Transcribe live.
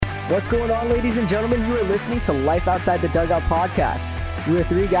What's going on, ladies and gentlemen? You are listening to Life Outside the Dugout podcast. We are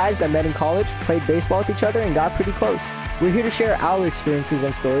three guys that met in college, played baseball with each other, and got pretty close. We're here to share our experiences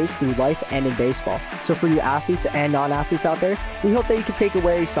and stories through life and in baseball. So for you athletes and non-athletes out there, we hope that you can take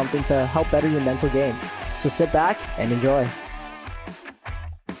away something to help better your mental game. So sit back and enjoy.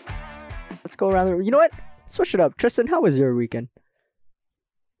 Let's go around. You know what? Switch it up. Tristan, how was your weekend?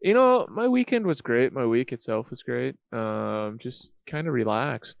 You know, my weekend was great. My week itself was great. Just kind of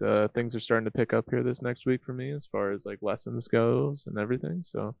relaxed. Things are starting to pick up here this next week for me as far as like lessons goes and everything.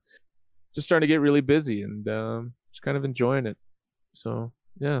 So just starting to get really busy and just kind of enjoying it. So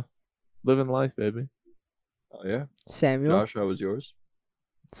yeah, living life, baby. Oh yeah. Samuel? Josh, how was yours?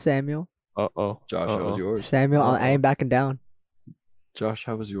 Samuel? Josh, how was yours? Samuel, I ain't backing down. Josh,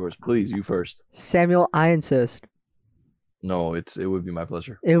 how was yours? Please, you first. Samuel, I insist. No, it would be my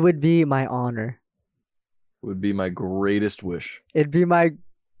pleasure. It would be my honor. It would be my greatest wish. It'd be my...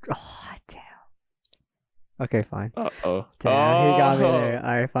 Oh, damn. Okay, fine. Damn, he got me there.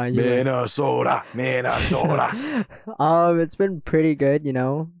 All right, fine. Minnesota. It's been pretty good, you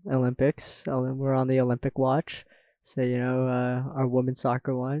know, Olympics. We're on the Olympic watch. So, you know, our women's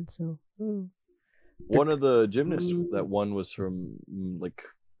soccer won, so... One of the gymnasts that won was from,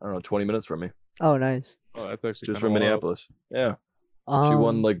 20 minutes from me. Oh, nice. Oh, that's actually Just from Minneapolis. Yeah. She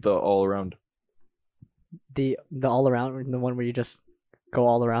won, the all-around. The all-around, the one where you just go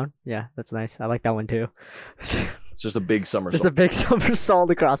all around? Yeah, that's nice. I like that one, too. It's just a big somersault. Just a big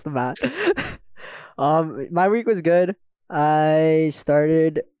somersault across the mat. My week was good. I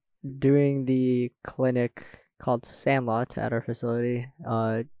started doing the clinic called Sandlot at our facility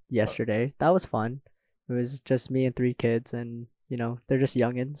yesterday. That was fun. It was just me and 3 kids, and, you know, they're just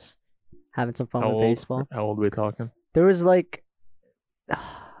youngins having some fun with baseball. How old are we talking? There was I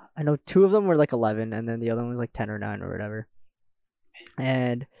know 2 of them were 11, and then the other one was 10 or 9 or whatever.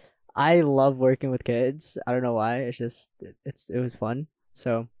 And I love working with kids. I don't know why. It's just it was fun.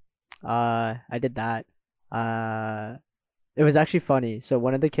 So I did that. It was actually funny. So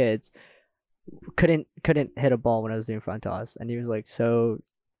one of the kids couldn't hit a ball when I was doing front toss, and he was so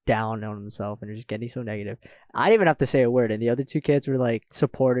down on himself and just getting so negative. I didn't even have to say a word, and the other 2 kids were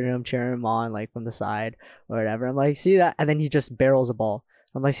supporting him, cheering him on from the side or whatever. I'm like, see that? And then he just barrels a ball.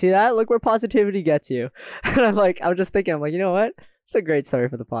 I'm like, see that? Look where positivity gets you. And I was just thinking, you know what? It's a great story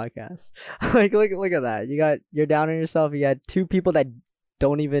for the podcast. Look at that. You're down on yourself. You got 2 people that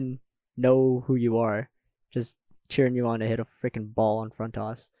don't even know who you are, just cheering you on to hit a freaking ball on front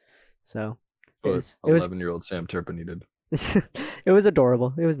toss. So it was 11-year-old Sam Turpin did. It was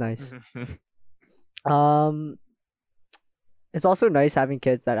adorable. It was nice. It's also nice having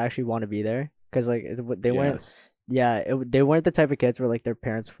kids that actually want to be there, because they weren't. Yeah, they weren't the type of kids where their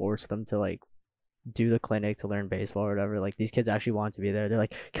parents forced them to do the clinic to learn baseball or whatever. These kids actually wanted to be there. They're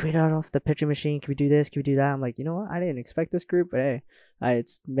like, can we not off the pitching machine? Can we do this? Can we do that? I'm like, you know what? I didn't expect this group, but hey, it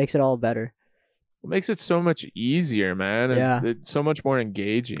makes it all better. It makes it so much easier, man. Yeah. It's so much more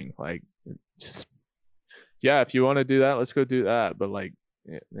engaging. Yeah, if you want to do that, let's go do that. But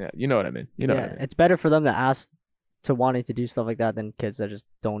yeah, you know what I mean. What I mean. It's better for them to ask to wanting to do stuff like that than kids that just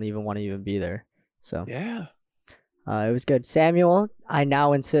don't even want to even be there. So yeah, it was good. Samuel, I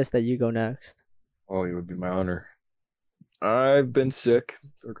now insist that you go next. Oh, it would be my honor. I've been sick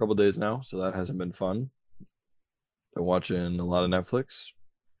for a couple days now, so that hasn't been fun. Been watching a lot of Netflix.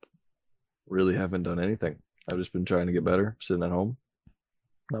 Really haven't done anything. I've just been trying to get better, sitting at home.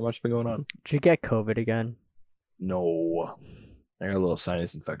 Not much been going on. Did you get COVID again? No. I got a little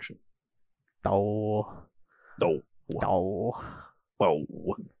sinus infection. No. Whoa. All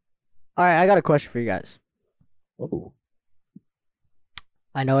right, I got a question for you guys. Oh.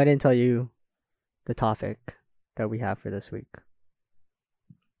 I know I didn't tell you the topic that we have for this week,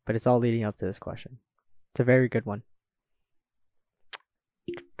 but it's all leading up to this question. It's a very good one.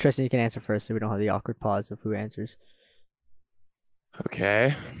 Tristan, you can answer first so we don't have the awkward pause of who answers.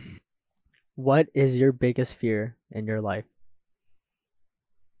 Okay. What is your biggest fear in your life?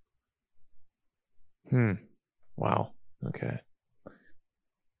 Wow. Okay.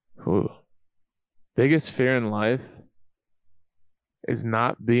 Ooh. Biggest fear in life is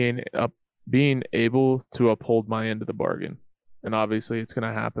not being able to uphold my end of the bargain. And obviously it's going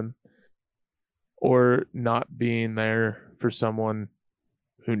to happen. Or not being there for someone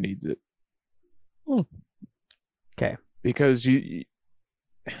who needs it. Okay. Because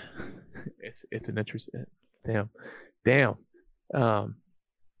it's an interesting damn.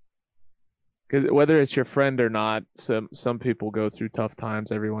 Because whether it's your friend or not, some people go through tough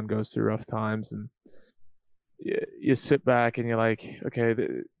times. Everyone goes through rough times, and you sit back and you're like, okay,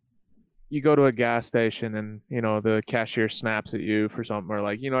 you go to a gas station and the cashier snaps at you for something, or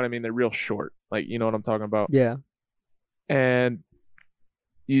like, you know what I mean? They're real short. Like, you know what I'm talking about? Yeah. And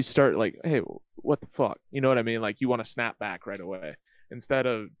you start like, hey, what the fuck? You know what I mean? Like, you want to snap back right away. Instead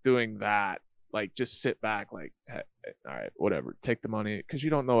of doing that, like, just sit back, like, hey, all right, whatever, take the money, because you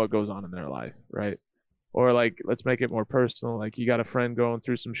don't know what goes on in their life, right? Or like, let's make it more personal. Like, you got a friend going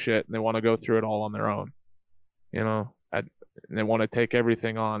through some shit and they want to go through it all on their own, and they want to take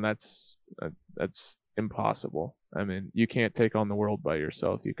everything on. That's impossible. I mean, you can't take on the world by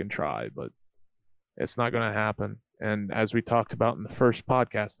yourself. You can try, but it's not going to happen. And as we talked about in the first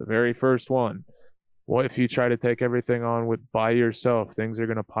podcast, the very first one, what if you try to take everything on by yourself? Things are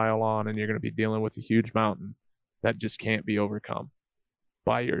going to pile on and you're going to be dealing with a huge mountain that just can't be overcome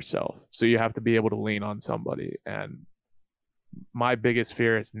by yourself. So you have to be able to lean on somebody. And my biggest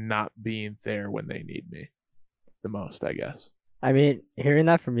fear is not being there when they need me the most, I guess. I mean, hearing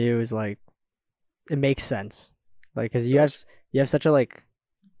that from you is like, it makes sense. Like, because you have such a like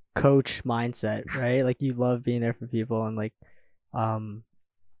coach mindset, right? Like, you love being there for people, and like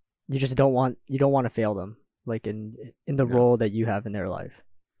you just don't want to fail them, like in the role that you have in their life.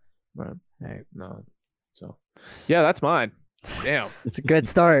 Right. No. So yeah, that's mine. Damn. It's a good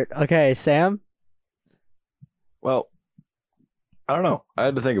start. Okay, Sam? Well, I don't know. I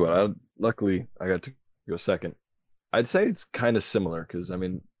had to think about it. Luckily, I got to go second. I'd say it's kind of similar because, I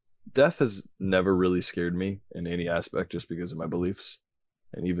mean, death has never really scared me in any aspect just because of my beliefs.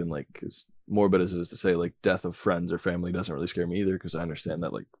 And even like, as morbid as it is to say, like, death of friends or family doesn't really scare me either, because I understand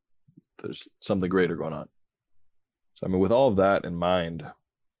that like there's something greater going on. So I mean, with all of that in mind,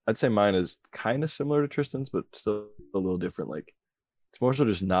 I'd say mine is kind of similar to Tristan's, but still a little different. Like, it's more so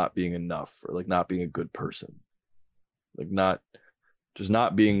just not being enough, or like not being a good person, like not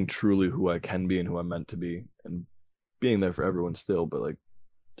being truly who I can be and who I'm meant to be, and being there for everyone still, but like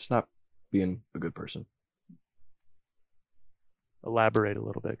just not being a good person. Elaborate a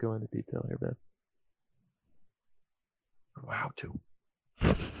little bit. Go into detail here, Ben. How to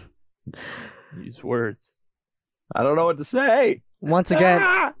use words. I don't know what to say. Once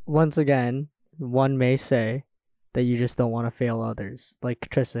again, one may say that you just don't want to fail others. Like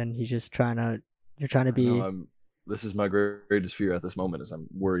Tristan, you're trying to be. No, this is my greatest fear at this moment, is I'm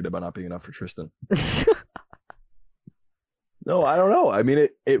worried about not being enough for Tristan. No, I don't know. I mean,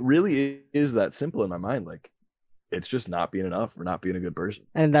 it really is that simple in my mind. Like, it's just not being enough or not being a good person.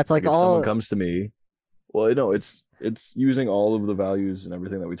 And that's like if all. Someone comes to me, well, no, it's using all of the values and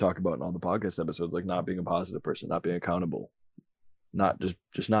everything that we talk about in all the podcast episodes, like not being a positive person, not being accountable, not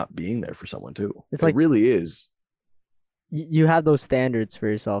just not being there for someone too. It's like, it really is. You have those standards for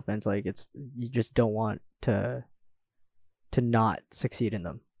yourself, and it's like you just don't want to not succeed in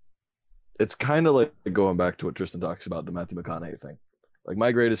them. It's kind of like going back to what Tristan talks about, the Matthew McConaughey thing. Like,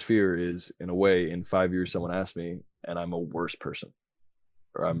 my greatest fear is, in a way, in 5 years, someone asks me and I'm a worse person,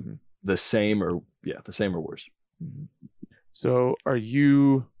 or I'm the same or worse. So are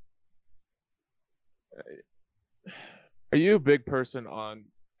you a big person on,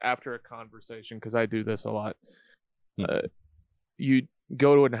 after a conversation, because I do this a lot, you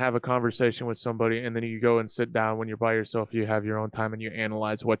go to and have a conversation with somebody, and then you go and sit down when you're by yourself, you have your own time, and you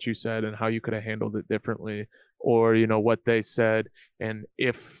analyze what you said and how you could have handled it differently, or what they said, and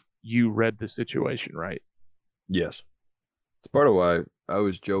if you read the situation right? Yes. It's part of why I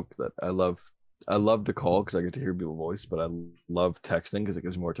always joke that I love to call because I get to hear people's voice, but I love texting because it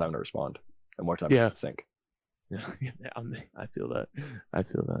gives me more time to respond and more time to think. Yeah, I feel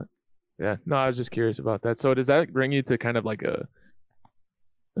that. Yeah, no, I was just curious about that. So does that bring you to kind of like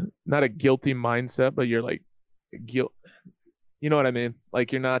not a guilty mindset, but you're like guilt, you know what I mean?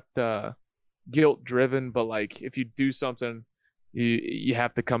 Like, you're not guilt driven, but like, if you do something, you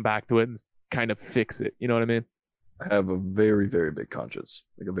have to come back to it and kind of fix it. You know what I mean? I have a very, very big conscience,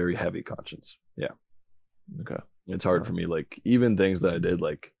 like a very heavy conscience. Yeah. Okay. It's hard for me, like, even things that I did,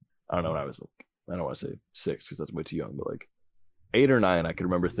 like, I don't know, when I was like, I don't want to say 6 because that's way too young, but like 8 or 9, I could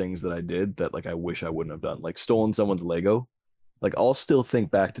remember things that I did that like I wish I wouldn't have done, like stolen someone's Lego. Like, I'll still think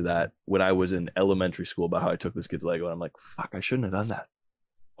back to that when I was in elementary school about how I took this kid's Lego, and I'm like, fuck, I shouldn't have done that.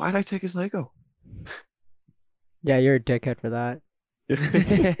 Why did I take his Lego? Yeah, you're a dickhead for that.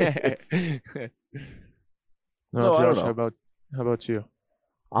 No, I don't Josh, know. how about you?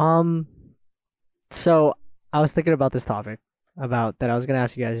 So I was thinking about this topic, about that I was gonna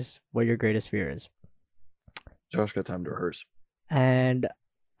ask you guys what your greatest fear is. Josh got time to rehearse. And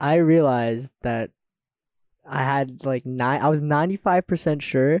I realized that I had like I was 95%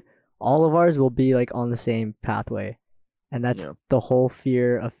 sure all of ours will be like on the same pathway, and that's the whole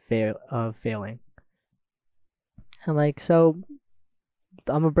fear of failing. And like, so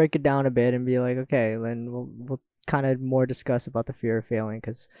I'm gonna break it down a bit and be like, okay, then we'll kind of more discuss about the fear of failing,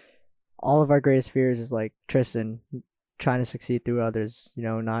 because all of our greatest fears is like Tristan trying to succeed through others,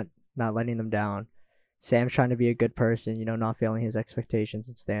 not letting them down. Sam's trying to be a good person, not failing his expectations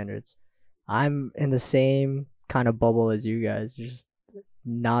and standards. I'm in the same kind of bubble as you guys, just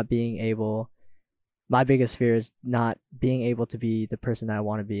not being able. My biggest fear is not being able to be the person that I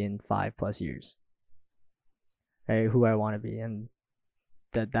want to be in 5+ years. Right, who I want to be, and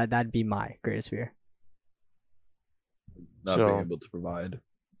that'd be my greatest fear. Not So- being able to provide.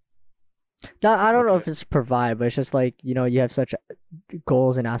 No, I don't know if Okay. it's provide, but it's just like, you have such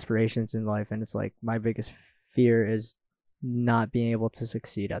goals and aspirations in life, and it's like my biggest fear is not being able to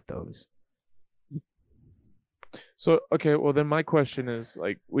succeed at those. So, okay, well then my question is,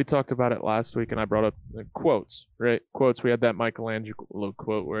 like, we talked about it last week and I brought up quotes, right? Quotes. We had that Michelangelo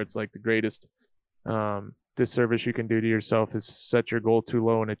quote where it's like the greatest disservice you can do to yourself is set your goal too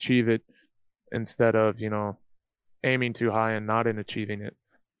low and achieve it instead of, aiming too high and not in achieving it.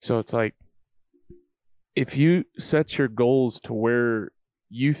 So it's like, if you set your goals to where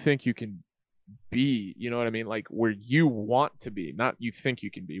you think you can be, you know what I mean? Like where you want to be, not you think you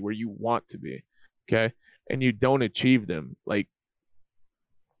can be, where you want to be. Okay. And you don't achieve them, like,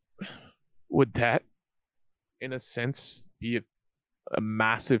 would that, in a sense, be a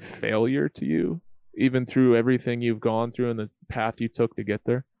massive failure to you, even through everything you've gone through and the path you took to get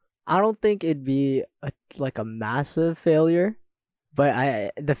there? I don't think it'd be like a massive failure,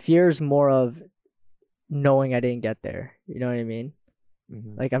 but the fear is more of knowing I didn't get there. You know what I mean?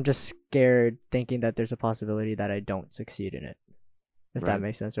 Mhm. Like I'm just scared thinking that there's a possibility that I don't succeed in it. If Right. that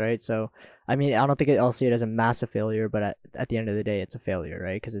makes sense, right? So, I mean, I don't think I'll see it as a massive failure, but at the end of the day, it's a failure,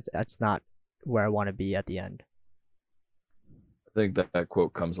 right? Because it's not where I want to be at the end. I think that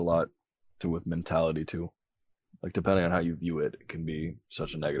quote comes a lot to with mentality too. Like depending on how you view it, it can be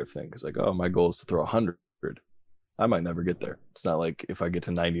such a negative thing. Because like, oh, my goal is to throw 100. I might never get there. It's not like if I get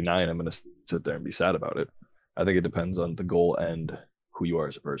to 99, I'm gonna sit there and be sad about it. I think it depends on the goal and who you are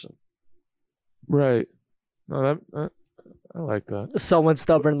as a person. Right. No, that I like that. Someone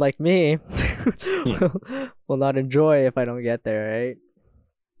stubborn like me will not enjoy if I don't get there, right?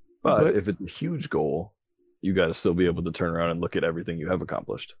 But if it's a huge goal, you got to still be able to turn around and look at everything you have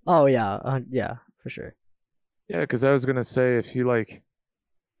accomplished. Oh yeah, for sure. Yeah, because I was gonna say, if you like,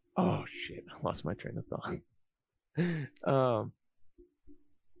 oh shit, I lost my train of thought.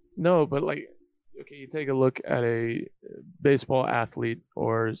 No, but like, okay, you take a look at a baseball athlete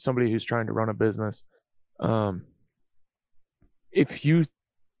or somebody who's trying to run a business. If you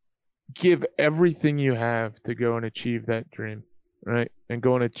give everything you have to go and achieve that dream, right, and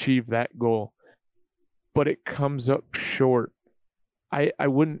go and achieve that goal, but it comes up short, I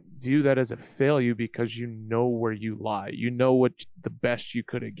wouldn't view that as a failure, because you know where you lie. You know what the best you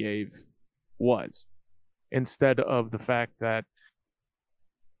could have gave was, instead of the fact that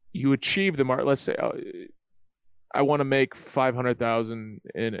you achieve the mark. Let's say I want to make 500,000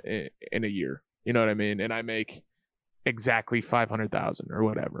 in a year. You know what I mean? And I make exactly 500,000 or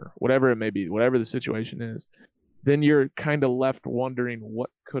whatever it may be, whatever the situation is. Then you're kind of left wondering what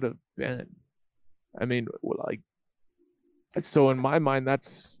could have been. I mean, like, so in my mind,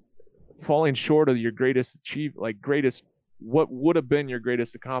 that's falling short of your greatest what would have been your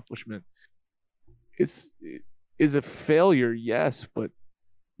greatest accomplishment is a failure, yes, but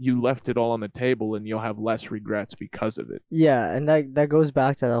you left it all on the table and you'll have less regrets because of it. Yeah, and that goes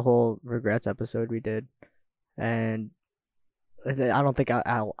back to the whole regrets episode we did, and I don't think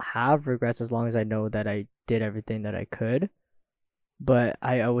I'll have regrets as long as I know that I did everything that I could. But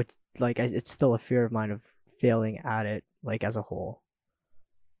I would it's still a fear of mine of failing at it, like as a whole.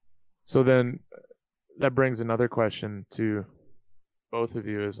 So then that brings another question to both of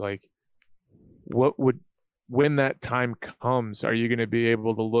you, is like, when that time comes, are you going to be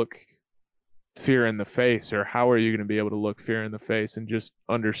able to look fear in the face, or how are you going to be able to look fear in the face and just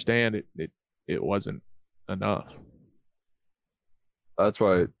understand it wasn't enough? That's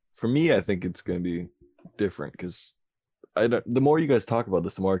why, for me, I think it's going to be different because the more you guys talk about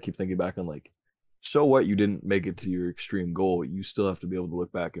this, the more I keep thinking back on like, so what, you didn't make it to your extreme goal. You still have to be able to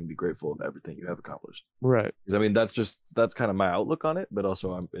look back and be grateful of everything you have accomplished. Right. Because I mean, that's kind of my outlook on it, but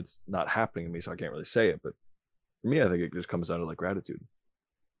also it's not happening to me, so I can't really say it. But for me, I think it just comes down to like gratitude.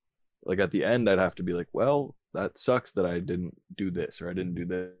 Like at the end, I'd have to be like, well, that sucks that I didn't do this or I didn't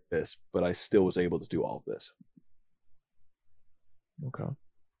do this, but I still was able to do all of this. Okay.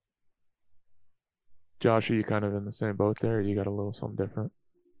 Josh, are you kind of in the same boat there, or you got a little something different?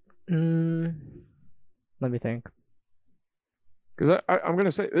 Let me think. Because I'm going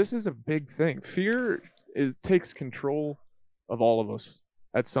to say this is a big thing. Fear takes control of all of us.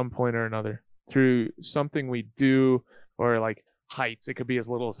 at some point or another through something we do, or like heights. It could be as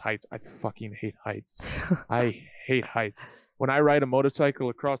little as heights. I fucking hate heights. I hate heights. When I ride a motorcycle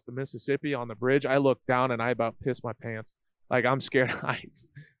across the Mississippi on the bridge, I look down and I about piss my pants. Like, I'm scared of heights.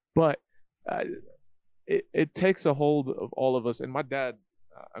 But it takes a hold of all of us. And my dad,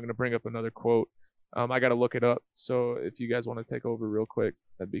 I'm going to bring up another quote. I got to look it up. So if you guys want to take over real quick,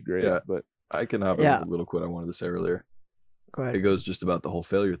 that'd be great. Yeah. But I can hop in with a little quote I wanted to say earlier. Go It ahead. goes just about the whole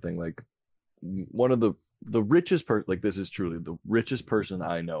failure thing. Like, one of the richest person, like, this is truly the richest person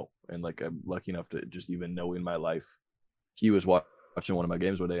I know, and like I'm lucky enough to just even know in my life. He was watching one of my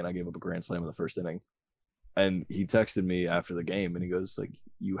games one day, and I gave up a grand slam in the first inning, and he texted me after the game, and he goes like,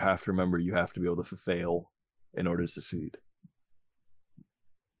 "You have to remember, you have to be able to fail in order to succeed."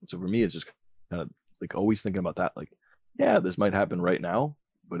 So for me, it's just kind of like always thinking about that. Like, yeah, this might happen right now,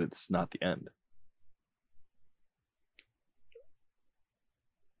 but it's not the end.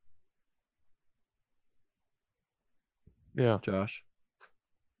 yeah. Josh,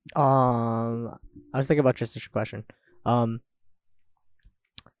 I was thinking about just a question. When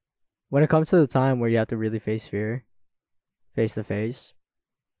it comes to the time where you have to really face fear, face to face.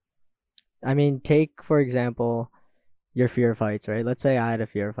 I mean, take for example, your fear of heights, right? Let's say I had a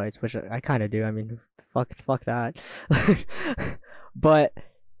fear of heights, which I kind of do. I mean, fuck that. But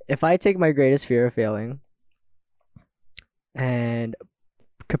if I take my greatest fear of failing and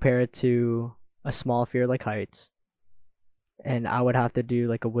compare it to a small fear like heights, and I would have to do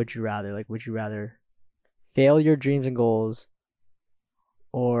like a would you rather, like would you rather fail your dreams and goals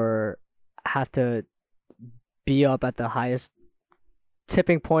or have to be up at the highest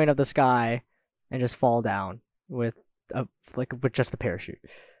tipping point of the sky and just fall down with with just a parachute.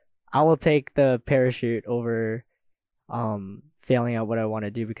 I will take the parachute over failing at what I want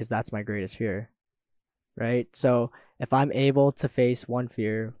to do because that's my greatest fear. Right? So if I'm able to face one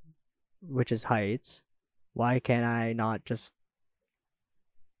fear, which is heights, why can't I not just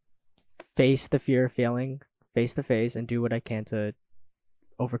face the fear of failing face to face and do what I can to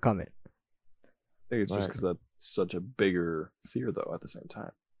overcome it? I think it's just Right. because that's such a bigger fear, though. At the same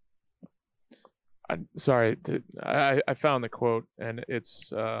time, I found the quote, and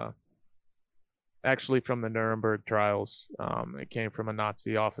it's actually from the Nuremberg trials. It came from a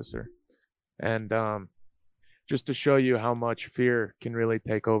Nazi officer, and just to show you how much fear can really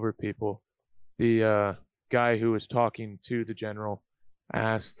take over people, the guy who was talking to the general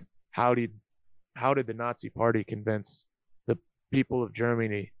asked, how did the Nazi Party convince the people of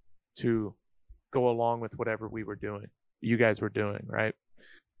Germany to go along with whatever you guys were doing, right?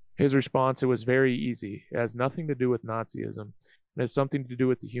 His response, it was very easy. It has nothing to do with Nazism. It has something to do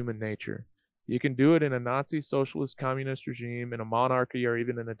with the human nature. You can do it in a Nazi, socialist, communist regime, in a monarchy, or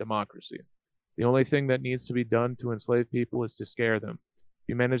even in a democracy. The only thing that needs to be done to enslave people is to scare them. If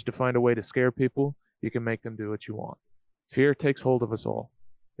you manage to find a way to scare people, you can make them do what you want. Fear takes hold of us all.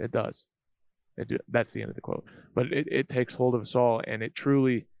 It does. That's the end of the quote. But it takes hold of us all, and it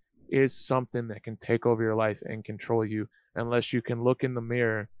truly is something that can take over your life and control you unless you can look in the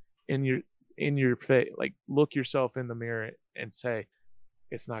mirror in your face, like look yourself in the mirror and say,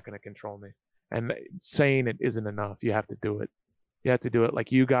 it's not going to control me. And saying it isn't enough. You have to do it. You have to do it.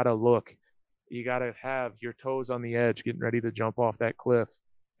 Like, you got to look. You got to have your toes on the edge, getting ready to jump off that cliff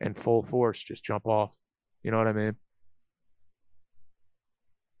and full force, just jump off. You know what I mean?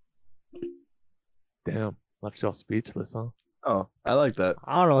 Damn, left y'all speechless, huh? oh, I like that.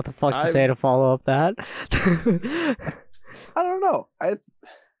 I don't know what the fuck to I- say to follow up that. I don't know. This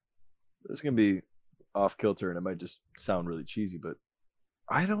is gonna be off kilter, and it might just sound really cheesy, but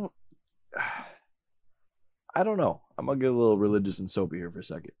I don't know. I'm gonna get a little religious and soapy here for a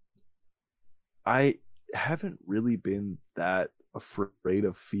second. I haven't really been that afraid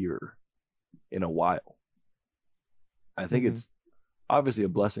of fear in a while. I think Mhm. it's obviously a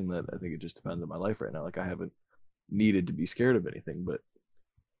blessing that I think it just depends on my life right now. Like, I haven't needed to be scared of anything, but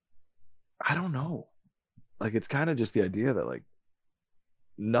I don't know. Like, it's kind of just the idea that like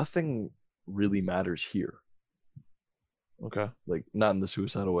nothing really matters here. Okay. Like, not in the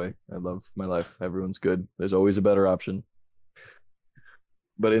suicidal way. I love my life. Everyone's good. There's always a better option.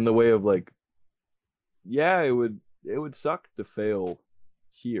 But in the way of like, yeah, it would suck to fail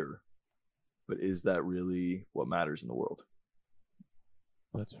here, but is that really what matters in the world?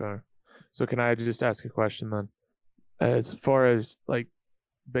 That's fair. So can I just ask a question then? As far as like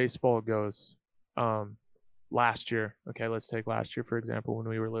baseball goes, last year, okay, let's take last year for example, when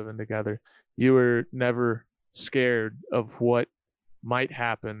we were living together, you were never scared of what might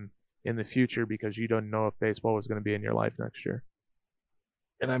happen in the future because you don't know if baseball was going to be in your life next year.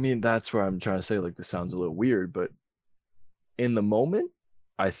 And I mean, that's where I'm trying to say, like, this sounds a little weird, but in the moment,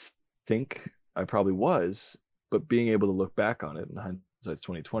 think I probably was, but being able to look back on it in hindsight's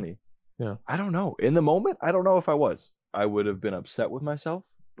 2020. Yeah. I don't know. In the moment, I don't know if I was. I would have been upset with myself,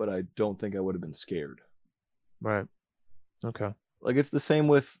 but I don't think I would have been scared. Right. Okay. Like it's the same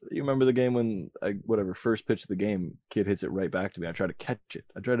with, you remember the game when whatever first pitch of the game, kid hits it right back to me. I try to catch it.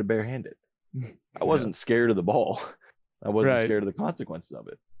 I try to barehand it. I wasn't scared of the ball. I wasn't Right. scared of the consequences of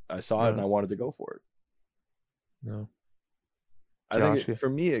it. I saw it and I wanted to go for it. No. I think Josh, for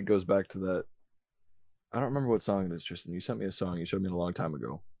me it goes back to that. I don't remember what song it is, Tristan. You sent me a song you showed me a long time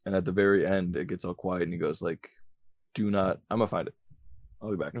ago, and at the very end it gets all quiet and he goes like, "Do not." I'm gonna find it. I'll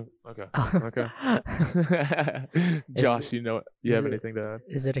be back. Okay. Okay. Josh, it- you is have it- anything to add?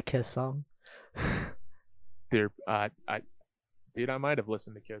 Is it a Kiss song? Dude, I might have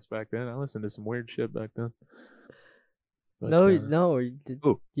listened to Kiss back then. I listened to some weird shit back then. But, No, you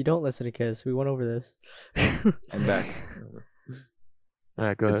Ooh. you don't listen to Kiss. We went over this. I'm back. All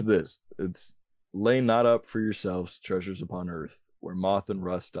right, go It's ahead. this. It's lay not up for yourselves treasures upon earth, where moth and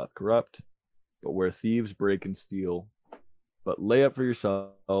rust doth corrupt, but where thieves break and steal. But lay up for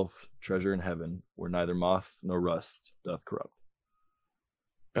yourself treasure in heaven, where neither moth nor rust doth corrupt.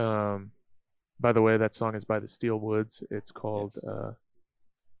 By the way, that song is by the Steel Woods. It's called Yes.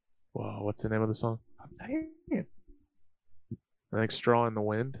 wow, what's the name of the song? I'm saying. I think Straw in the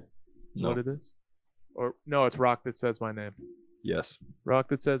Wind is No. what it is. Or no, it's Rock That Says My Name. Yes, Rock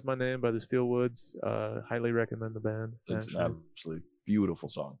That Says My Name by the Steel Woods. Highly recommend the band. it's an actually. absolutely beautiful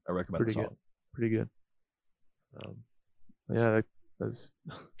song. I recommend the Pretty song. Pretty good. Yeah, that's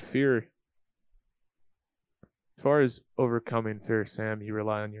fear. As far as overcoming fear, Sam, you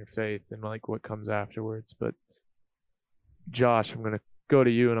rely on your faith and like what comes afterwards. But Josh, I'm gonna go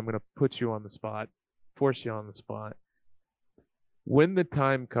to you and I'm gonna put you on the spot, force you on the spot. When the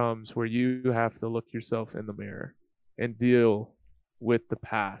time comes where you have to look yourself in the mirror and deal with the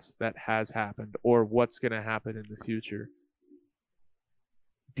past that has happened or what's gonna happen in the future,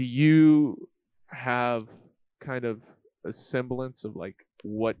 do you have kind of a semblance of like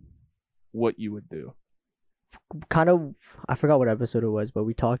what you would do? Kind of, I forgot what episode it was, but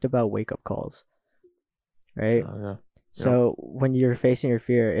we talked about wake up calls, right? Yeah. So when you're facing your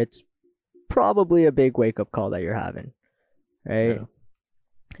fear, it's probably a big wake up call that you're having, right? Yeah.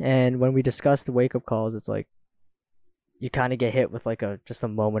 And when we discuss the wake up calls, it's like you kind of get hit with like just a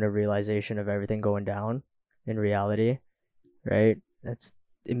moment of realization of everything going down in reality, right?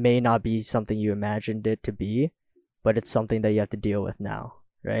 It may not be something you imagined it to be, but it's something that you have to deal with now,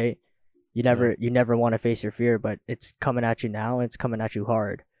 right? You never want to face your fear, but it's coming at you now and it's coming at you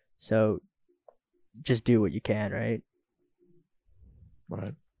hard. So just do what you can, right?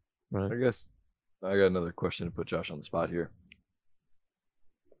 Right. I guess I got another question to put Josh on the spot here.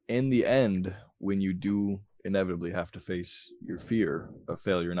 In the end, when you do inevitably have to face your fear of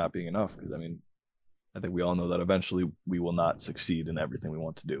failure not being enough, because I mean, I think we all know that eventually we will not succeed in everything we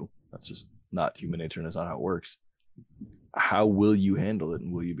want to do. That's just not human nature and it's not how it works. How will you handle it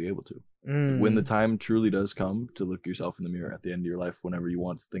and will you be able to? When the time truly does come to look yourself in the mirror at the end of your life, whenever you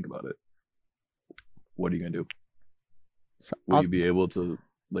want to think about it, what are you going to do? So, Will you be able to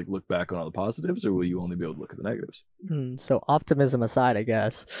like look back on all the positives or will you only be able to look at the negatives? So optimism aside, I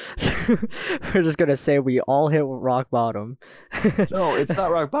guess we're just gonna say we all hit rock bottom. No, it's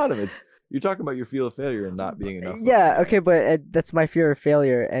not rock bottom. It's you're talking about your feel of failure and not being enough. Yeah, okay, but that's my fear of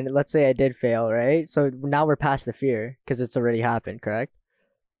failure. And let's say I did fail, right? So now we're past the fear because it's already happened, correct?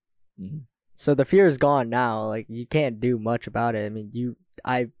 Mhm. So the fear is gone now. Like you can't do much about it. I mean,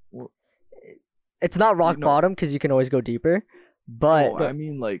 it's not rock bottom because you can always go deeper. But No, I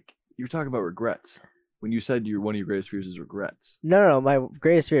mean like you're talking about regrets. When you said one of your greatest fears is regrets. no, my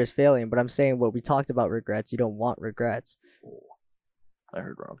greatest fear is failing. But I'm saying what we talked about regrets. You don't want regrets. Oh, I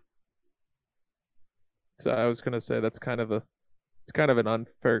heard wrong. So I was gonna say it's kind of an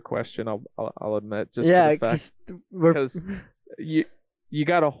unfair question. I'll admit, just Yeah, for the fact we're because you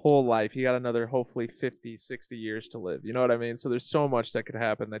got a whole life. You got another hopefully 50, 60 years to live. You know what I mean? So there's so much that could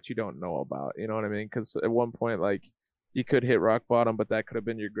happen that you don't know about. You know what I mean? Because at one point, like you could hit rock bottom, but that could have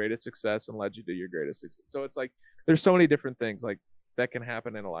been your greatest success and led you to your greatest success. So it's like there's so many different things like that can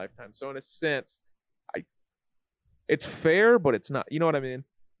happen in a lifetime. So in a sense, it's fair, but it's not. You know what I mean?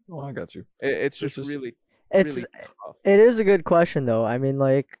 Oh, I got you. It's just just- really it's really tough. it is a good question though. I mean,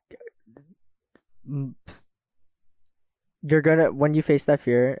 like you're gonna when you face that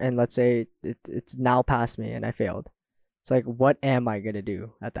fear, and let's say it's now past me and I failed. It's like, what am I gonna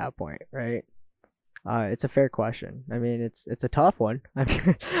do at that point, right? It's a fair question. I mean, it's a tough one. I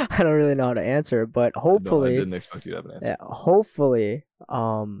mean, I don't really know how to answer, but No, I hopefully, didn't expect you to have an answer. yeah, hopefully,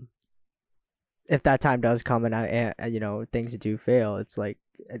 if that time does come and things do fail, it's like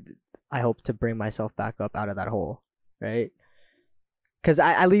I hope to bring myself back up out of that hole, right? Because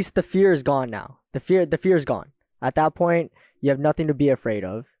at least the fear is gone now. The fear is gone. At that point, you have nothing to be afraid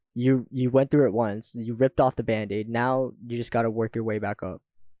of. You went through it once. You ripped off the Band-Aid. Now you just got to work your way back up.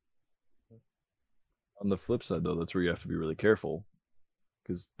 On the flip side, though, that's where you have to be really careful,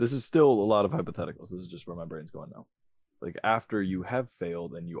 because this is still a lot of hypotheticals. This is just where my brain's going now. Like, after you have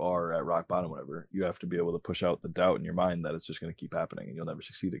failed and you are at rock bottom, whatever, you have to be able to push out the doubt in your mind that it's just going to keep happening and you'll never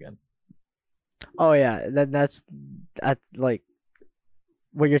succeed again. Oh yeah, that's like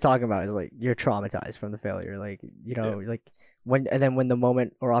what you're talking about is like you're traumatized from the failure. Like like when the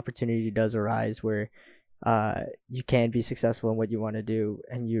moment or opportunity does arise where you can be successful in what you want to do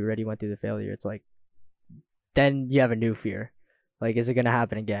and you already went through the failure, it's like then you have a new fear. Like, is it gonna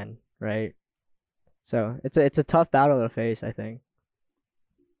happen again? Right? So it's a tough battle to face, I think.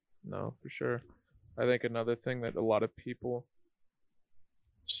 No, for sure. I think another thing that a lot of people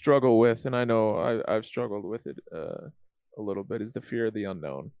struggle with, and I know I've struggled with it a little bit, is the fear of the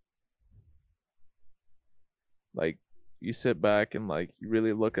unknown. Like, you sit back and like you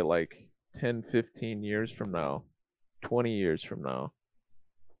really look at like 10, 15 years from now, 20 years from now.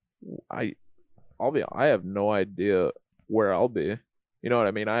 I have no idea where I'll be. You know what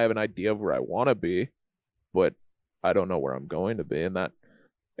I mean? I have an idea of where I want to be, but I don't know where I'm going to be. And that,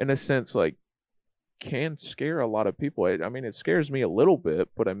 in a sense, like, can scare a lot of people. I mean, it scares me a little bit,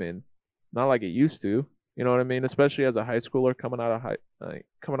 but I mean, not like it used to. You know what I mean? Especially as a high schooler coming out of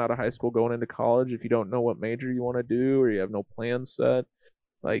high school, going into college. If you don't know what major you want to do or you have no plans set,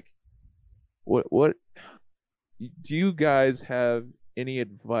 like, what do you guys have any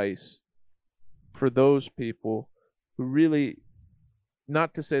advice for those people who really,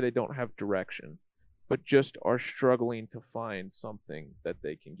 not to say they don't have direction, but just are struggling to find something that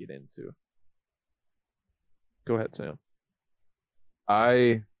they can get into? Go ahead, Sam.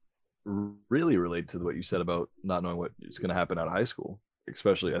 I really relate to what you said about not knowing what is going to happen out of high school.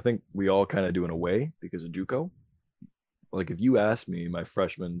 Especially, I think we all kind of do in a way because of JUCO. Like, if you asked me my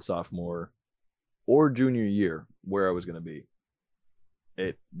freshman, sophomore, or junior year where I was going to be,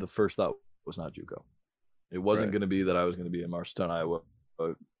 the first thought was not JUCO. It wasn't Right. going to be that I was going to be in Marshalltown, Iowa,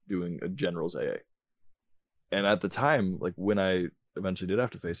 doing a general's AA. And at the time, like, when I eventually did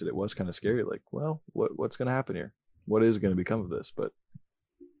have to face it, it was kind of scary. Like, well, what's going to happen here? What is going to become of this? But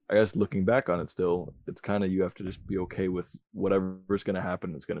I guess looking back on it still, it's kind of, you have to just be okay with whatever's going to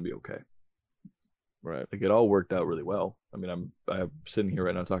happen. It's going to be okay. Right. Like, it all worked out really well. I mean, I'm sitting here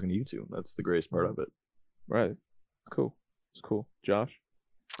right now talking to you two. That's the greatest part of it. Right. It's cool. It's cool. Josh?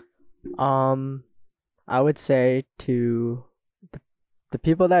 I would say to the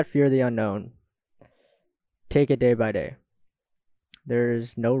people that fear the unknown, take it day by day.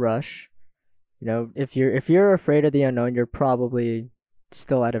 There's no rush. You know, if you're afraid of the unknown, you're probably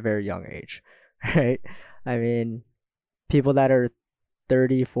still at a very young age, right? I mean, people that are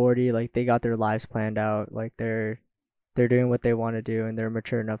 30, 40, like, they got their lives planned out, like they're doing what they want to do and they're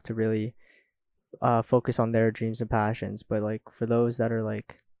mature enough to really focus on their dreams and passions. But like, for those that are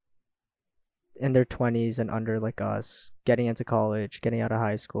like in their 20s and under, like us, getting into college, getting out of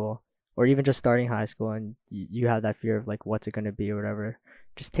high school, or even just starting high school, and you have that fear of like what's it going to be or whatever,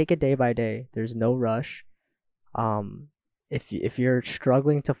 just take it day by day. There's no rush. If you're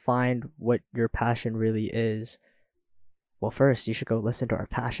struggling to find what your passion really is, well, first you should go listen to our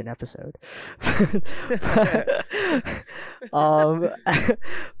passion episode.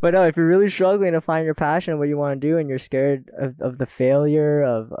 But no, if you're really struggling to find your passion and what you want to do, and you're scared of the failure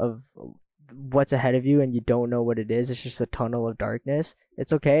of what's ahead of you, and you don't know what it is, it's just a tunnel of darkness,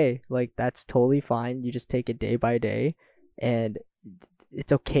 it's okay. Like, that's totally fine. You just take it day by day, and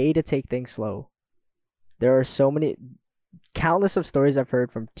it's okay to take things slow. There are so many, countless of stories I've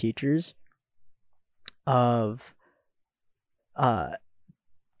heard from teachers of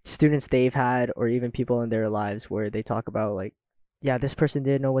students they've had, or even people in their lives, where they talk about like, yeah, this person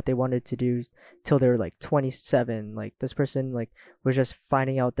didn't know what they wanted to do till they were like 27. Like, this person like was just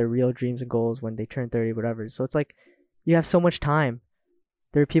finding out their real dreams and goals when they turned 30, whatever. So it's like, you have so much time.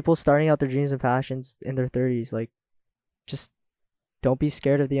 There are people starting out their dreams and passions in their 30s. Like, just don't be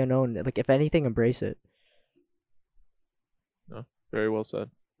scared of the unknown. Like, if anything, embrace it. No. Very well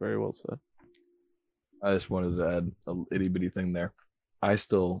said. Very well said. I just wanted to add a itty bitty thing there. I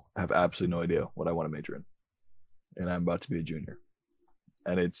still have absolutely no idea what I want to major in, and I'm about to be a junior.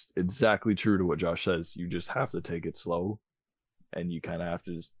 And it's exactly true to what Josh says. You just have to take it slow, and you kind of have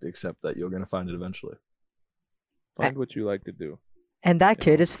to just accept that you're going to find it eventually. Find what you like to do. And that Yeah.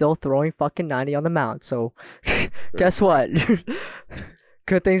 kid is still throwing fucking 90 on the mound. So guess what?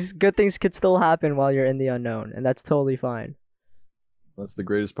 Good things could still happen while you're in the unknown, and that's totally fine. That's the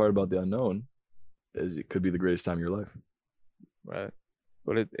greatest part about the unknown, is it could be the greatest time of your life. Right.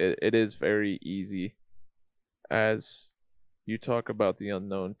 But it is very easy as you talk about the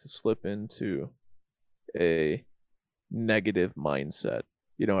unknown to slip into a negative mindset.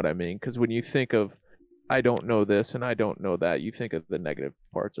 You know what I mean? Because when you think of, I don't know this and I don't know that, you think of the negative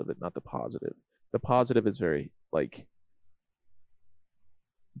parts of it, not the positive. The positive is very like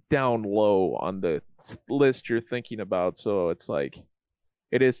down low on the list you're thinking about. So it's like,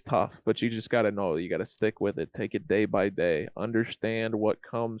 it is tough, but you just got to know, you got to stick with it. Take it day by day. Understand what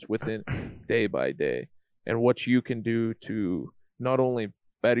comes within day by day and what you can do to not only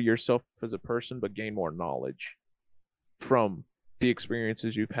better yourself as a person, but gain more knowledge from the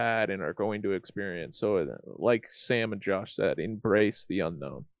experiences you've had and are going to experience. So, like Sam and Josh said, embrace the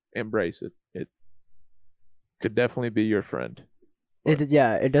unknown. Embrace it. It could definitely be your friend.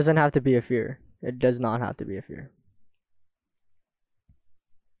 It doesn't have to be a fear. It does not have to be a fear.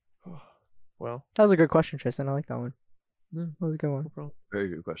 Well, That was a good question, Tristan. I like that one. Yeah. That was a good no one. problem. Very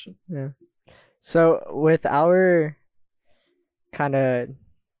good question. Yeah. So with our kind of,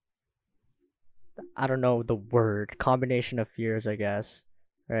 I don't know the word, combination of fears, I guess,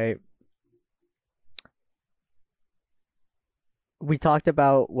 right? We talked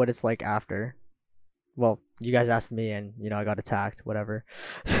about what it's like after. Well, you guys asked me, and I got attacked. Whatever.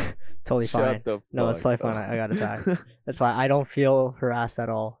 Totally fine. Shut the No, it's fuck totally fine. up. I got attacked. That's why I don't feel harassed at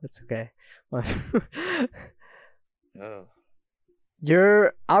all. It's okay. Oh.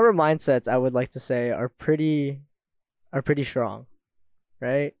 Our mindsets, I would like to say, are pretty strong,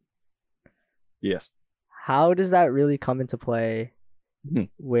 right? Yes. How does that really come into play Hmm.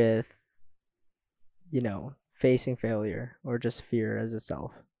 with, facing failure or just fear as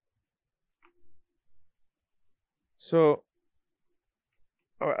itself? So,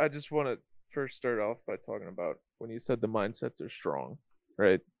 I just want to first start off by talking about when you said the mindsets are strong,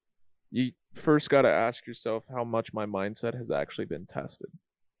 right? You first got to ask yourself how much my mindset has actually been tested.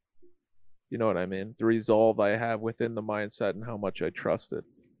 You know what I mean? The resolve I have within the mindset and how much I trust it.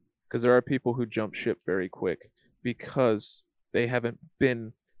 Because there are people who jump ship very quick because they haven't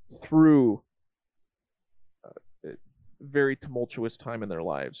been through a very tumultuous time in their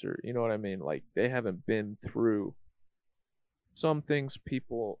lives, or you know what I mean? Like they haven't been through some things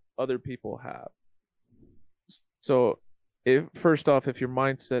other people have. So, first off, if your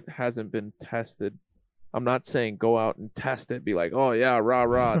mindset hasn't been tested, I'm not saying go out and test it, be like, oh yeah, rah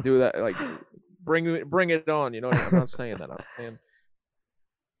rah, do that, like bring it on. You know what I mean? I'm not saying that. I'm saying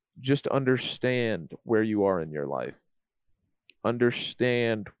just understand where you are in your life.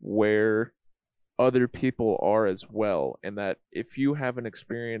 Understand where other people are as well, and that if you haven't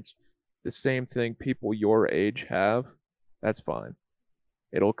experienced the same thing people your age have, that's fine.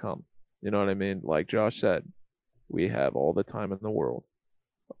 It'll come. You know what I mean? Like Josh said, we have all the time in the world,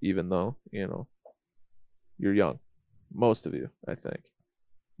 even though, you're young. Most of you, I think.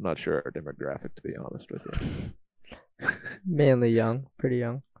 I'm not sure our demographic, to be honest with you. Mainly young, pretty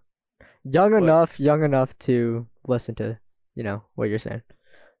young. Young enough to listen to, what you're saying.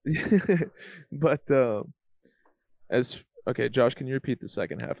 But okay, Josh, can you repeat the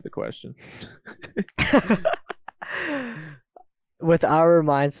second half of the question? With our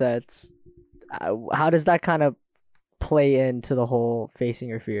mindsets, how does that kind of play into the whole facing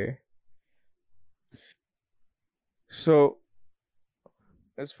your fear? So,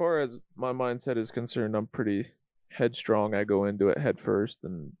 as far as my mindset is concerned, I'm pretty headstrong. I go into it head first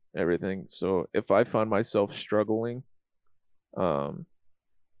and everything. So, if I find myself struggling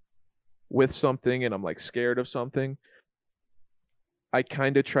with something and I'm like scared of something, I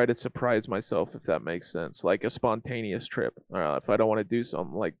kind of try to surprise myself, if that makes sense. Like a spontaneous trip. If I don't want to do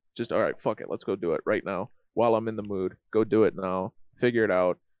something, like just, all right, fuck it, let's go do it right now while I'm in the mood. Go do it now. Figure it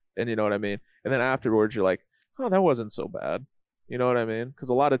out. And you know what I mean? And then afterwards, you're like, oh, that wasn't so bad. You know what I mean? Because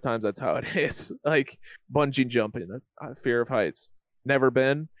a lot of times that's how it is. Like bungee jumping, fear of heights. Never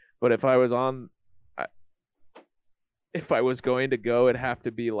been, but if I was going to go, it'd have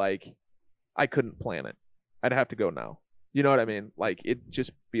to be like, I couldn't plan it. I'd have to go now. You know what I mean? Like it'd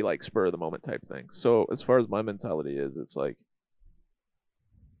just be like spur of the moment type thing. So as far as my mentality is, it's like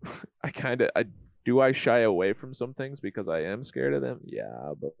I shy away from some things because I am scared of them.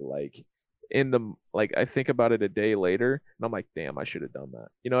 Yeah, but like I think about it a day later and I'm like, damn, I should have done that.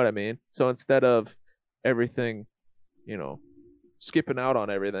 You know what I mean? So instead of everything, skipping out on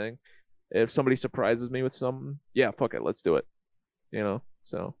everything, if somebody surprises me with something, yeah, fuck it, let's do it.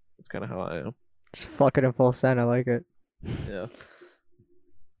 So that's kind of how I am. Just fuck it in full send. I like it. Yeah. I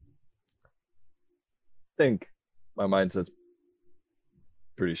think my mindset's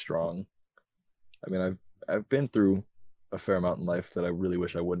pretty strong. I mean, I've been through a fair amount in life that I really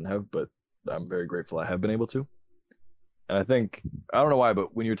wish I wouldn't have, but I'm very grateful I have been able to. And I think, I don't know why,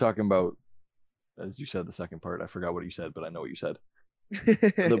 but when you're talking about, as you said, the second part, I forgot what you said, but I know what you said.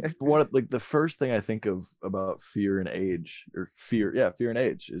 The first thing I think of about fear and age, fear and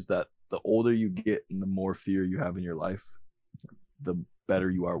age, is that the older you get and the more fear you have in your life, the better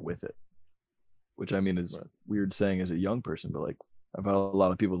you are with it. Which, I mean, is weird saying as a young person, but like, I've had a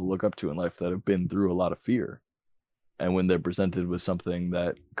lot of people to look up to in life that have been through a lot of fear. And when they're presented with something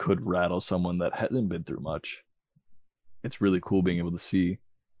that could rattle someone that hasn't been through much, it's really cool being able to see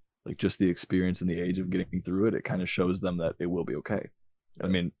like just the experience and the age of getting through it. It kind of shows them that it will be okay. I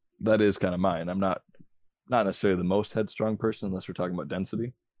mean, that is kind of mine. I'm not necessarily the most headstrong person unless we're talking about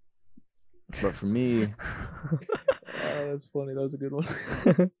density. But for me, that's funny. That was a good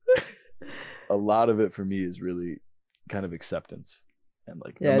one. a lot of it for me is really kind of acceptance. And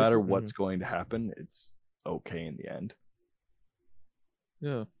like, no matter what's going to happen, it's okay in the end.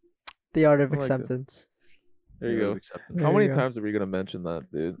 Yeah. The art of acceptance. There you go. How many times are we gonna mention that,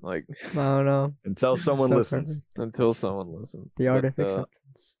 dude? Like, I don't know. Until someone listens. Perfect. Until someone listens. The art of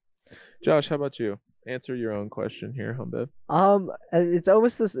acceptance. Josh, how about you? Answer your own question here, Humbeb. It's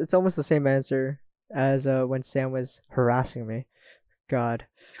almost the same answer as when Sam was harassing me. God.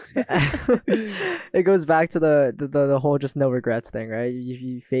 It goes back to the whole just no regrets thing, right?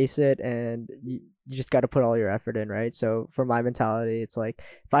 You face it and you just got to put all your effort in, right? So for my mentality, it's like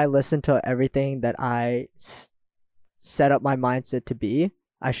if I listen to everything that I set up my mindset to be,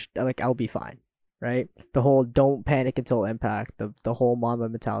 I'll be fine, right? The whole don't panic until impact, the whole Mamba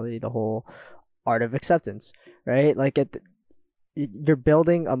mentality, the whole art of acceptance, right? Like you're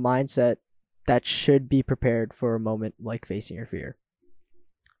building a mindset that should be prepared for a moment like facing your fear.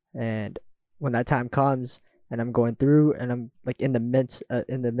 And when that time comes and I'm going through and I'm like in the midst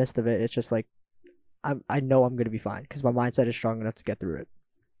of it, it's just like I know I'm gonna be fine because my mindset is strong enough to get through it.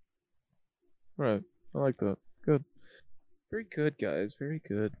 Right, I like that. Good, very good, guys. Very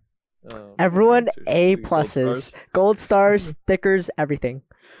good. Everyone A pluses, gold stars, stickers, everything.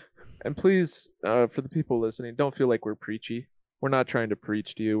 And please, for the people listening, don't feel like we're preachy. We're not trying to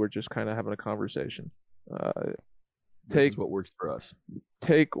preach to you. We're just kind of having a conversation. This is what works for us.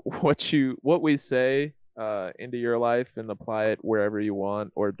 Take what we say into your life and apply it wherever you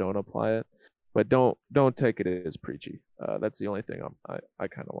want, or don't apply it. But don't take it as preachy. That's the only thing I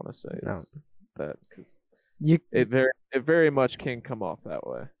kind of want to say is that because it very much can come off that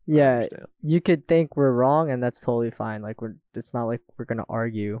way. Yeah, you could think we're wrong, and that's totally fine. Like it's not like we're gonna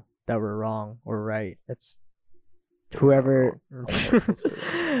argue that we're wrong or right. It's whoever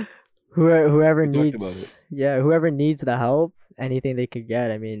whoever needs whoever needs the help, anything they could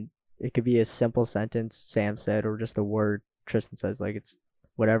get. I mean, it could be a simple sentence Sam said or just a word Tristan says. Like it's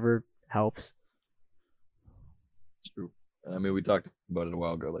whatever helps. It's true. I mean, we talked about it a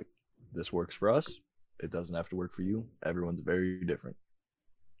while ago. Like, this works for us. It doesn't have to work for you. Everyone's very different.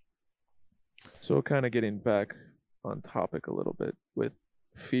 So kind of getting back on topic a little bit with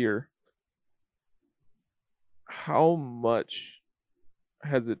fear. How much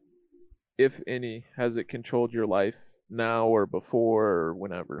has it, if any, has it controlled your life now or before or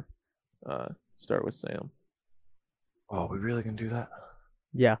whenever? Start with Sam. Oh, we really can do that?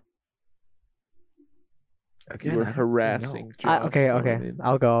 Yeah. Again, you were harassing. Josh, okay.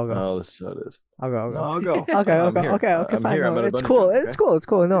 I'll go. Oh, this is how it is. I'll go. No, I'll go. Okay. I'm fine. here. No, it's cool. It's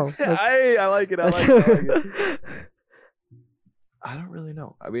cool. No. I like it. I like it. I don't really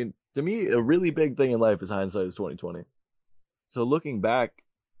know. I mean, to me, a really big thing in life is hindsight is 2020. So looking back,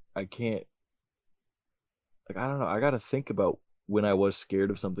 I can't. Like, I don't know. I got to think about when I was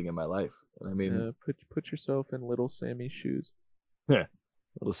scared of something in my life. And I mean, put yourself in little Sammy's shoes. Yeah,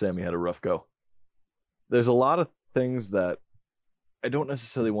 little Sammy had a rough go. There's a lot of things that I don't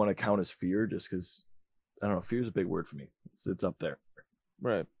necessarily want to count as fear, just because I don't know. Fear is a big word for me. It's up there.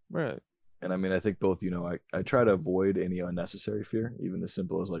 Right. And I mean, I think both. I try to avoid any unnecessary fear, even as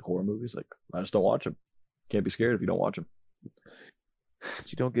simple as like horror movies. Like, I just don't watch them. Can't be scared if you don't watch them. But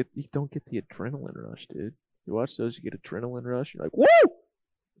you don't get the adrenaline rush, dude. You watch those, you get adrenaline rush. You're like, woo!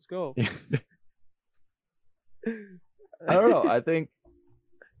 Let's go. I don't know. I think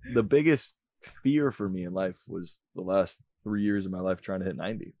the biggest fear for me in life was the last 3 years of my life trying to hit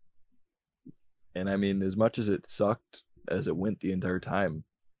 90. And I mean, as much as it sucked as it went the entire time,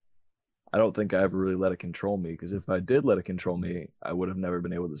 I don't think I ever really let it control me, because if I did let it control me, I would have never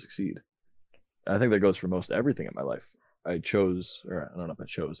been able to succeed. And I think that goes for most everything in my life. I chose, or I don't know if I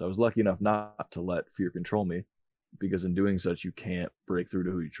chose, I was lucky enough not to let fear control me, because in doing such, you can't break through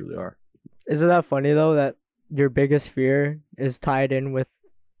to who you truly are. Isn't that funny though, that your biggest fear is tied in with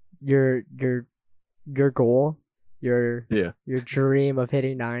your goal? Yeah. your dream of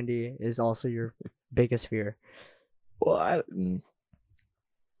hitting 90 is also your biggest fear. Well,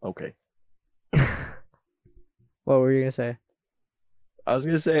 okay. What were you gonna say? I was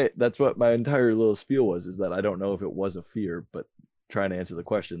gonna say that's what my entire little spiel was, is that I don't know if it was a fear, but trying to answer the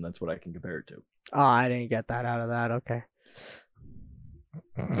question, that's what I can compare it to. Oh, I didn't get that out of that. Okay.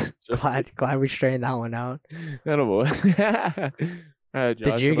 Glad we straightened that one out. Attaboy. Alright, Josh,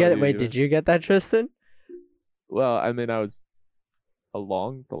 Did you what get about wait, did you get that, Tristan? Well, I mean, I was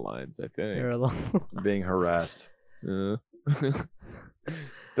along the lines, I You're think. alone. Being harassed. Uh,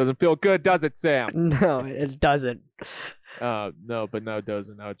 doesn't feel good, does it, Sam? No, it doesn't. No, but now it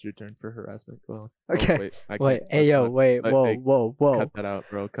doesn't. Now it's your turn for harassment. Go on. Okay. Wait, I Wait, can't. hey Let's yo, not- wait, like, whoa, hey, whoa, whoa. Cut that out,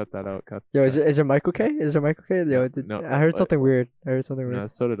 bro. Cut that out. Cut. Yo, that. is there Mike okay? Is there Mike okay? Yo, No, I heard what? something weird. I heard something No,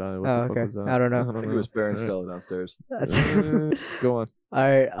 weird. so did I. What Oh, the fuck okay. was that? I don't know. I think it was Bear and Alright. Stella downstairs. That's Go on. all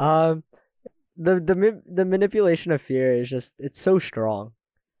right. The manipulation of fear is just it's so strong.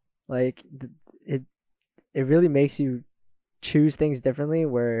 Like it really makes you choose things differently.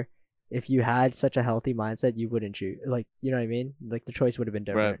 Where if you had such a healthy mindset, you wouldn't choose. Like you know what I mean? Like the choice would have been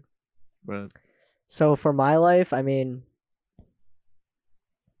different. Right. So for my life, I mean,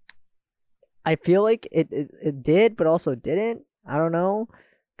 I feel like it did, but also didn't. I don't know,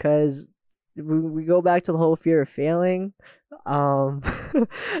 because we go back to the whole fear of failing, um,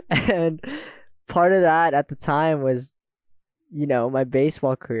 and part of that at the time was, my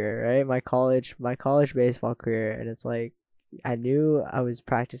baseball career, right? My college baseball career, and it's like I knew I was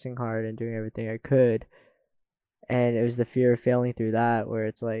practicing hard and doing everything I could, and it was the fear of failing through that where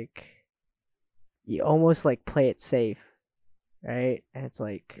it's like you almost like play it safe, right? And it's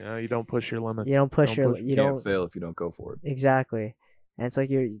like You don't push your limits. you don't push your You you can't don't fail if you don't go for it. exactly, and it's like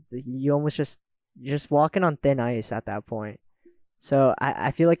you almost you're just walking on thin ice at that point. So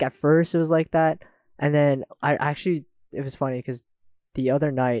I feel like at first it was like that, and then I actually it was funny because the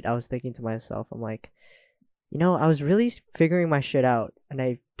other night I was thinking to myself, I'm like, I was really figuring my shit out, and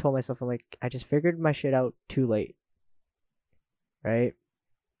I told myself, I'm like, I just figured my shit out too late, right?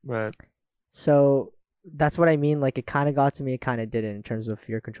 Right. So that's what I mean. Like it kind of got to me, it kind of didn't in terms of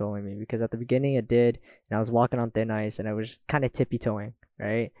fear controlling me because at the beginning it did, and I was walking on thin ice, and I was just kind of tippy toeing,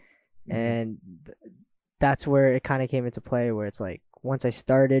 right? Mhm. And that's where it kind of came into play, where it's like once I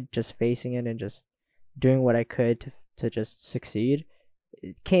started just facing it and just doing what I could to just succeed,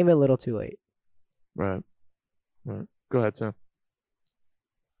 it came a little too late. Right. Go ahead, Sam.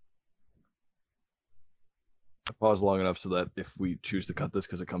 Pause long enough so that if we choose to cut this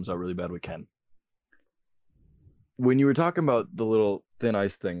because it comes out really bad, we can. When you were talking about the little thin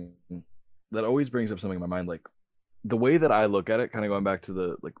ice thing, that always brings up something in my mind. Like the way that I look at it, kind of going back to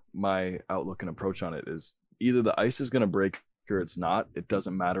the my outlook and approach on it is either the ice is gonna break or it's not. It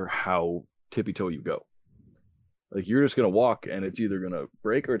doesn't matter how tippy toe you go. Like you're just gonna walk and it's either gonna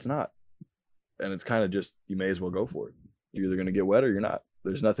break or it's not. And it's kind of just you may as well go for it. You're either gonna get wet or you're not.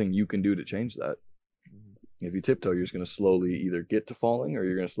 There's nothing you can do to change that. If you tiptoe, you're just gonna slowly either get to falling or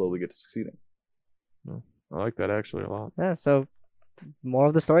you're gonna slowly get to succeeding. I like that actually a lot. Yeah. So, moral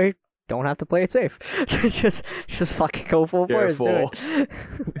of the story: don't have to play it safe. just fucking go full force. Do it.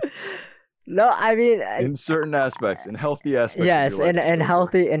 No, I mean, In certain aspects, in healthy aspects. yes, of your life, just in go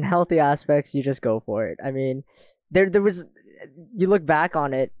for it. healthy aspects, you just go for it. I mean, there was you look back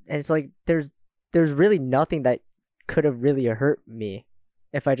on it, and it's like there's really nothing that could have really hurt me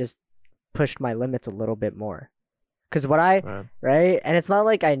if I just pushed my limits a little bit more. Because Right. right, and it's not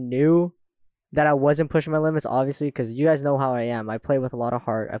like I knew that I wasn't pushing my limits, obviously, because you guys know how I am. I play with a lot of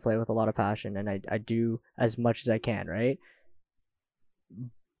heart, I play with a lot of passion, and I do as much as I can, right?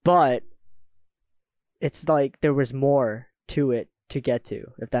 But it's like there was more to it to get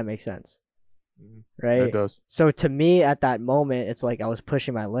to, if that makes sense, Mhm. right? It does. So to me, at that moment, it's like I was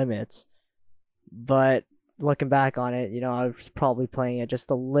pushing my limits, but looking back on it, I was probably playing it just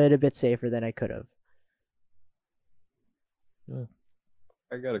a little bit safer than I could have.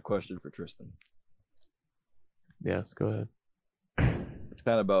 I got a question for Tristan. Yes, go ahead. It's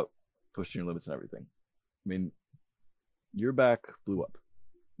kind of about pushing your limits and everything. I mean, your back blew up.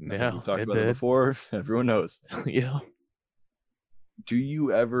 I think Yeah, we've talked it about it did. before. Everyone knows. Yeah. Do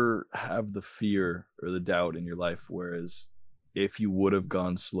you ever have the fear or the doubt in your life, whereas if you would have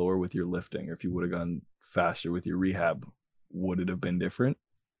gone slower with your lifting, or if you would have gone faster with your rehab, would it have been different?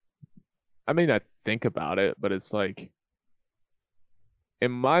 I mean, I think about it, but it's like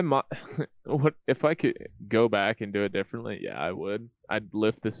in my mind, what if I could go back and do it differently? Yeah, I would. I'd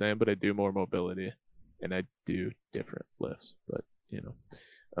lift the same, but I'd do more mobility, and I'd do different lifts. But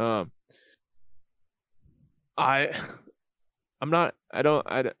I'm not. I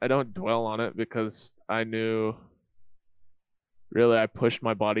don't dwell on it because I knew really I pushed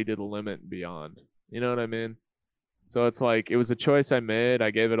my body to the limit and beyond. You know what I mean? So it's like it was a choice I made.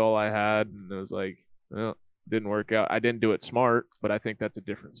 I gave it all I had, and it was like, well, didn't work out. I didn't do it smart, but I think that's a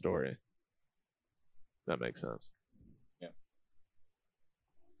different story. That makes sense. Yeah.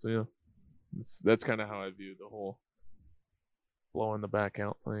 So yeah, that's kind of how I view the whole blowing the back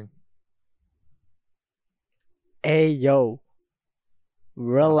out thing. Hey yo,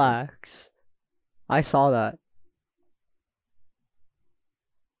 relax. I saw that.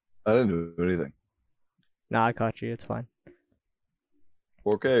 I didn't do anything. Nah, I caught you. It's fine.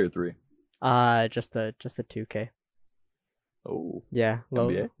 4K or 3? Just the 2K. Oh, Yeah,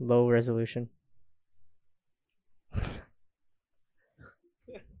 NBA? low resolution.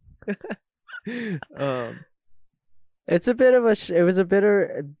 It's a bit of a. It was a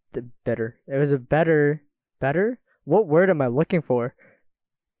bitter. It was a better. What word am I looking for?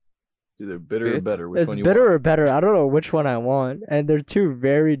 it's either bitter or Bit? better. Which It's one you bitter want? or better. I don't know which one I want, and they're two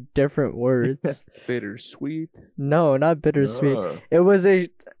very different words. Bittersweet. No, not bittersweet. Ah, It was a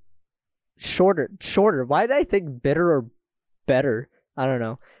shorter. Why did I think bitter or better? I don't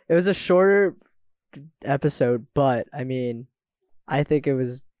know. It was a shorter episode, but I mean, I think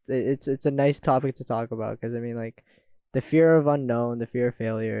it's a nice topic to talk about because I mean, like, the fear of unknown, the fear of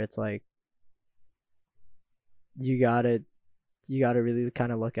failure. It's like you gotta really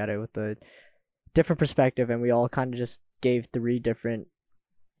kind of look at it with a different perspective, and we all kind of just gave 3 different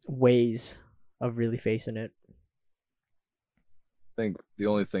ways of really facing it. I think the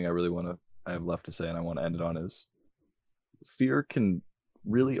only thing I have left to say, and I want to end it on, is fear can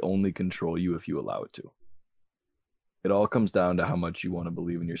really only control you if you allow it to. It all comes down to how much you want to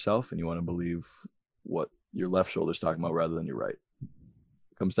believe in yourself and you want to believe what your left shoulder's talking about rather than your right.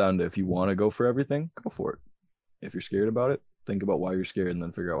 It comes down to if you want to go for everything, go for it. If you're scared about it, think about why you're scared and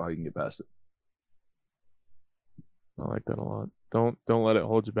then figure out how you can get past it. I like that a lot. Don't let it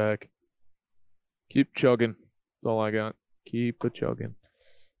hold you back. Keep chugging. That's all I got. Keep it chugging.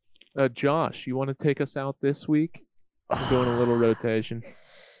 Josh, you want to take us out this week? We're doing a little rotation.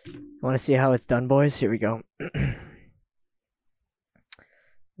 Want to see how it's done, boys? Here we go.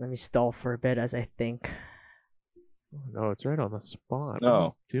 Let me stall for a bit as I think. Oh, no, it's right on the spot. No. What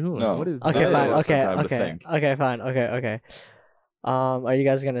are you doing? No. What is Okay, Yeah, that? fine. that's some Okay, time to okay, think. okay, fine. Okay. Are you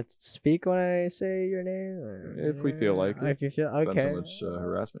guys gonna speak when I say your name? Or... If we feel like it. If you feel Depends okay. how much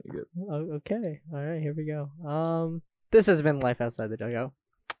harassment you get. Okay. All right. Here we go. This has been Life Outside the Dugout.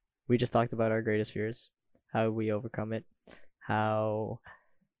 We just talked about our greatest fears, how we overcome it, how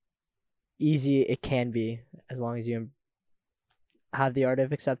easy it can be as long as you have the art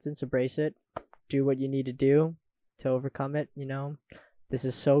of acceptance, embrace it, do what you need to do to overcome it. You know, this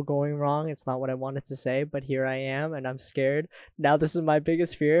is so going wrong. It's not what I wanted to say, but here I am, and I'm scared. Now this is my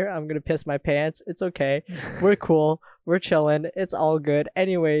biggest fear. I'm gonna piss my pants. It's okay. We're cool. We're chilling. It's all good.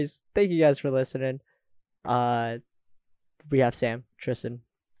 Anyways, thank you guys for listening. We have Sam, Tristan,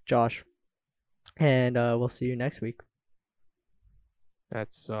 Josh, and we'll see you next week.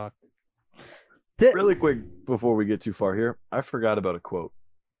 That sucked. Really quick before we get too far here, I forgot about a quote.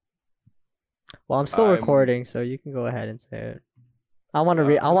 Well, I'm still I'm- recording, so you can go ahead and say it. I want to No,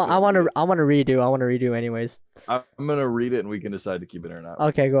 read. I'm just gonna read it. I want to redo. I want to redo anyways. I'm gonna read it and we can decide to keep it or not.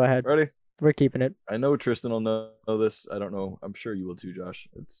 Okay, go ahead. Ready? We're keeping it. I know Tristan will know this. I don't know. I'm sure you will too, Josh.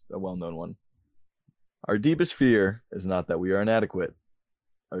 It's a well-known one. Our deepest fear is not that we are inadequate.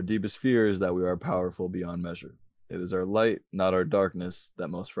 Our deepest fear is that we are powerful beyond measure. It is our light, not our darkness, that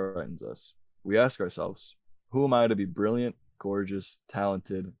most frightens us. We ask ourselves, who am I to be brilliant, gorgeous,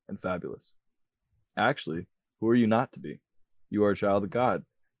 talented, and fabulous? Actually, who are you not to be? You are a child of God.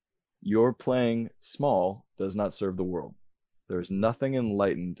 Your playing small does not serve the world. There is nothing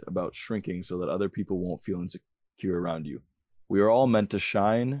enlightened about shrinking so that other people won't feel insecure around you. We are all meant to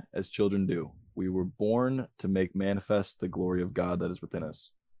shine as children do. We were born to make manifest the glory of God that is within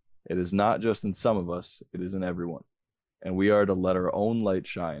us. It is not just in some of us, it is in everyone. And we are to let our own light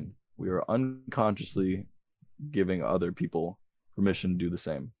shine. We are unconsciously giving other people permission to do the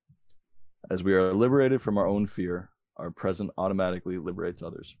same. As we are liberated from our own fear, our present automatically liberates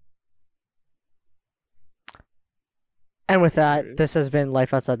others. And with that, this has been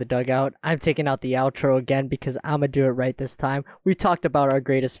Life Outside the Dugout. I'm taking out the outro again because I'm going to do it right this time. We talked about our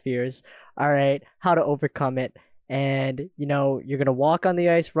greatest fears, all right, how to overcome it. And, you know, you're going to walk on the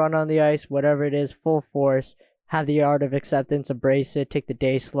ice, run on the ice, whatever it is, full force, have the art of acceptance, embrace it, take the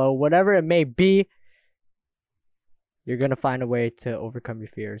day slow, whatever it may be, you're going to find a way to overcome your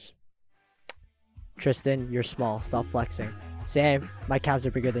fears. Tristan, you're small. Stop flexing. Sam, my calves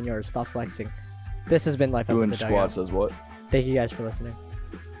are bigger than yours. Stop flexing. This has been Life Outside Doing the Dugout. squats as what? Thank you guys for listening.